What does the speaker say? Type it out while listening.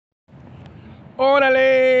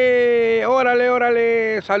¡Órale! ¡Órale,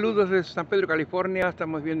 órale! Saludos desde San Pedro, California.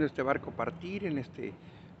 Estamos viendo este barco partir en este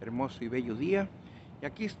hermoso y bello día. Y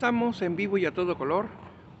aquí estamos en vivo y a todo color.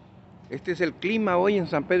 Este es el clima hoy en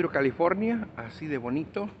San Pedro, California. Así de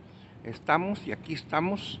bonito. Estamos y aquí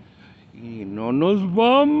estamos. Y no nos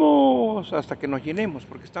vamos hasta que nos llenemos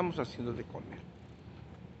porque estamos haciendo de comer.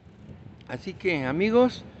 Así que,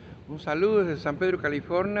 amigos, un saludo desde San Pedro,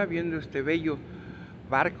 California, viendo este bello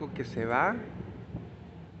barco que se va.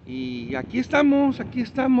 Y aquí estamos aquí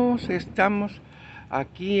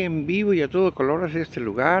en vivo y a todo color hacia este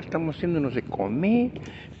lugar. Estamos haciéndonos de comer,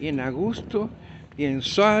 bien a gusto, bien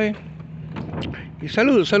suave. Y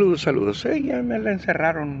saludos. Ya me la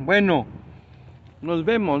encerraron. Bueno, nos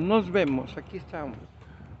vemos. Aquí estamos.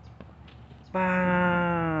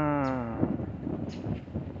 ¡Pah!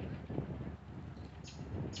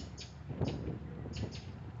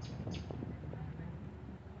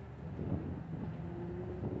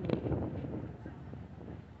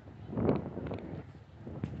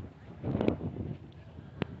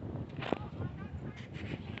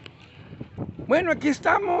 Bueno, aquí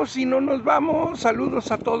estamos y no nos vamos. Saludos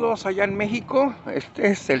a todos allá en México. Este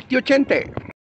es el tío Chente.